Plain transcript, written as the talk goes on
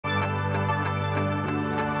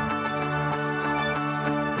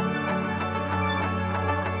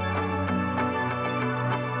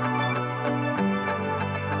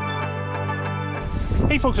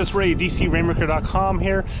Hey folks, it's Ray, Rainmaker.com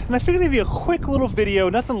here, and I figured I'd give you a quick little video,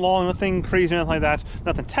 nothing long, nothing crazy, nothing like that,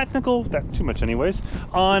 nothing technical, that too much anyways,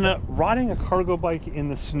 on riding a cargo bike in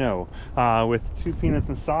the snow with two peanuts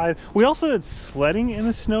inside. We also did sledding in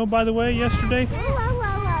the snow, by the way, yesterday.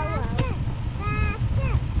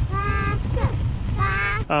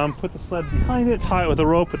 Put the sled behind it, tie it with a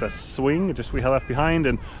rope with a swing, just we left behind,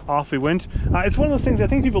 and off we went. It's one of those things, I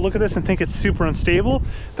think people look at this and think it's super unstable,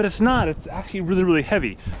 but it's not. It's actually really, really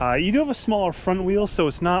heavy. You do have a smaller front wheel, so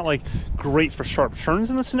it's not like great for sharp turns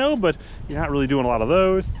in the snow, but you're not really doing a lot of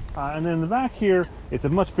those. And then in the back here, it's a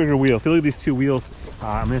much bigger wheel. If you look at these two wheels,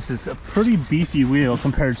 this is a pretty beefy wheel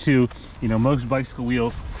compared to, you know, most bicycle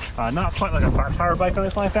wheels. Not quite like a flat tire bike or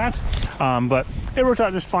anything like that, but it worked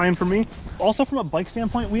out just fine for me. Also, from a bike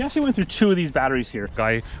standpoint, we actually went through two of these batteries here.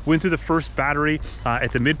 I went through the first battery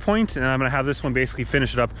at the midpoint, and I'm gonna have this one basically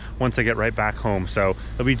finish it up once I get right back home. So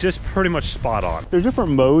it'll be just pretty much spot on. There's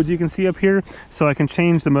different modes you can see up here. So I can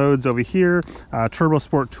change the modes over here, Turbo,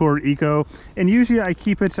 Sport, Tour, Eco. And usually I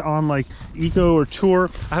keep it on like Eco or Tour.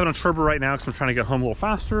 I have it on Turbo right now because I'm trying to get home a little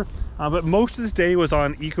faster. But most of this day was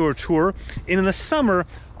on Eco or Tour. And in the summer,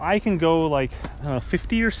 I can go like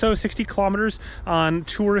 50 or so, 60 kilometers on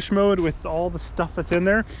tourish mode with all the stuff that's in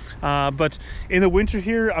there. But in the winter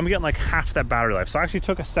here, I'm getting like half that battery life. So I actually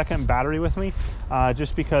took a second battery with me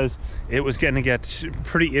just because it was getting to get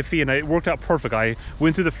pretty iffy, and it worked out perfect. I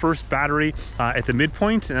went through the first battery at the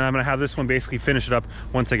midpoint, and I'm gonna have this one basically finish it up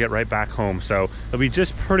once I get right back home. So it'll be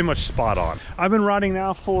just pretty much spot on. I've been riding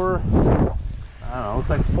now for, I don't know, looks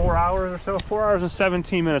like 4 hours or so, 4 hours and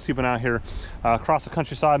 17 minutes we've been out here across the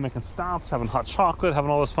countryside, making stops, having hot chocolate,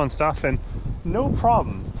 having all this fun stuff, and no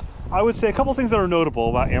problems. I would say a couple things that are notable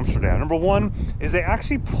about Amsterdam. Number one is they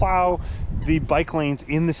actually plow the bike lanes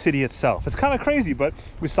in the city itself. It's kind of crazy, but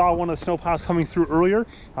we saw one of the snowplows coming through earlier,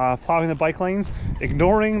 plowing the bike lanes,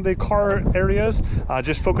 ignoring the car areas,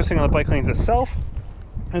 just focusing on the bike lanes itself.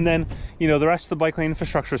 And then, you know, the rest of the bike lane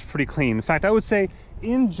infrastructure is pretty clean. In fact, I would say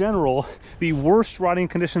in general, the worst riding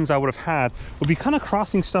conditions I would have had would be kind of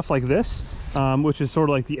crossing stuff like this, which is sort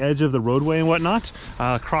of like the edge of the roadway and whatnot,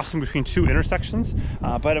 crossing between two intersections.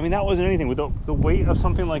 But I mean, that wasn't anything. With the weight of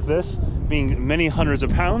something like this being many hundreds of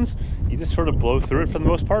pounds, you just sort of blow through it for the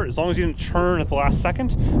most part. As long as you didn't churn at the last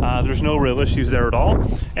second, there's no real issues there at all.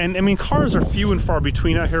 And I mean, cars are few and far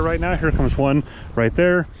between out here right now. Here comes one right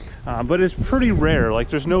there. But it's pretty rare. Like,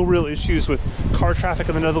 there's no real issues with car traffic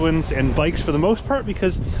in the Netherlands and bikes for the most part,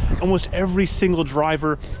 because almost every single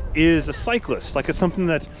driver is a cyclist. Like, it's something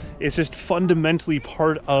that is just fundamentally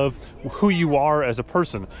part of who you are as a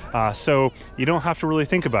person. So you don't have to really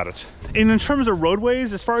think about it. And in terms of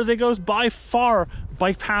roadways, as far as it goes, by far,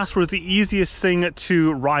 bike paths were the easiest thing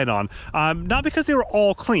to ride on. Not because they were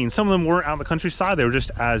all clean. Some of them weren't out in the countryside, they were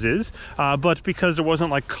just as is, but because there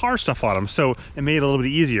wasn't like car stuff on them, so it made it a little bit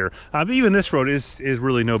easier. But even this road is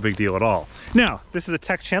really no big deal at all. Now, this is a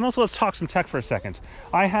tech channel, so let's talk some tech for a second.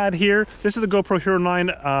 I had here, this is the GoPro Hero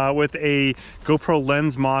 9 with a GoPro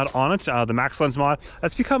lens mod on it, the Max lens mod.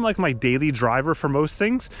 That's become like my daily driver for most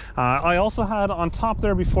things. I also had on top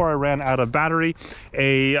there, before I ran out of battery,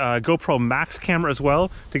 a GoPro Max camera as well,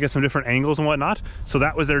 to get some different angles and whatnot. So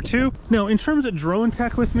that was there too. Now, in terms of drone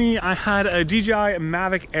tech with me, I had a DJI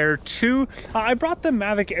Mavic Air 2. I brought the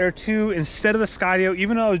Mavic Air 2 instead of the Skydio,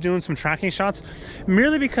 even though I was doing some tracking shots,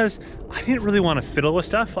 merely because I didn't really want to fiddle with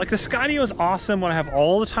stuff. Like, the Skydio is awesome when I have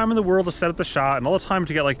all the time in the world to set up the shot and all the time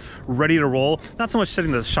to get like ready to roll. Not so much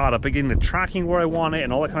setting the shot up, but getting the tracking where I want it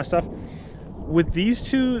and all that kind of stuff. With these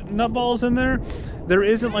two nutballs in there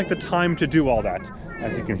isn't like the time to do all that.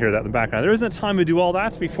 As you can hear that in the background, there isn't time to do all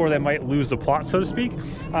that before they might lose the plot, so to speak.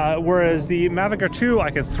 Whereas the Mavic Air 2, I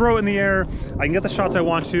can throw it in the air, I can get the shots I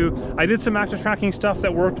want to. I did some active tracking stuff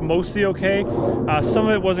that worked mostly okay. Some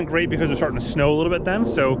of it wasn't great because it was starting to snow a little bit then,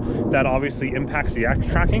 so that obviously impacts the active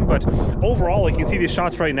tracking. But overall, like, you can see these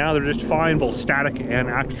shots right now, they're just fine, both static and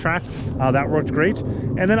active track. That worked great.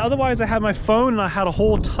 And then otherwise, I had my phone and I had a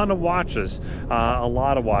whole ton of watches, a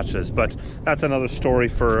lot of watches, but that's another story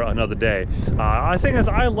for another day. I think as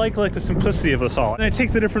I like the simplicity of this all. And I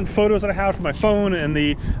take the different photos that I have from my phone and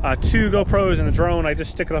the two GoPros and the drone, I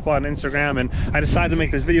just stick it up on Instagram, and I decided to make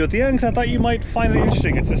this video at the end because I thought you might find it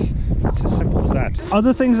interesting. It's as simple as that.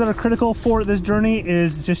 Other things that are critical for this journey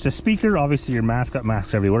is just a speaker. Obviously your mask, got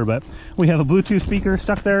masks everywhere, but we have a Bluetooth speaker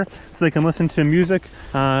stuck there so they can listen to music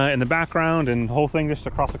in the background and the whole thing just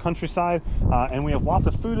across the countryside. And we have lots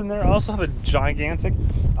of food in there. I also have a gigantic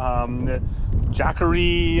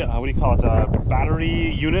Jackery, what do you call it,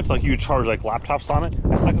 battery unit, like you would charge like laptops on it.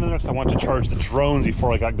 I stuck it in there because I wanted to charge the drones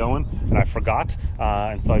before I got going, and I forgot,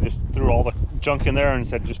 and so I just threw all the junk in there and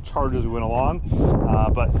said just charge as we went along.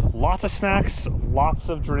 But lots of snacks, lots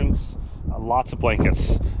of drinks, lots of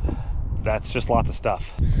blankets. That's just lots of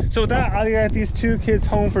stuff. So with that, I got these two kids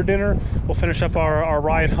home for dinner. We'll finish up our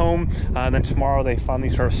ride home, and then tomorrow they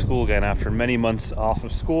finally start school again after many months off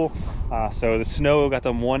of school. So the snow got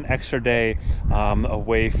them one extra day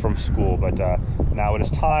away from school, but now it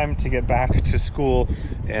is time to get back to school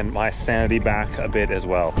and my sanity back a bit as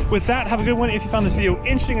well. With that, have a good one. If you found this video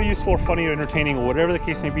interesting or useful or funny or entertaining or whatever the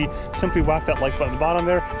case may be, simply whack that like button at the bottom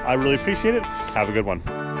there. I really appreciate it. Have a good one.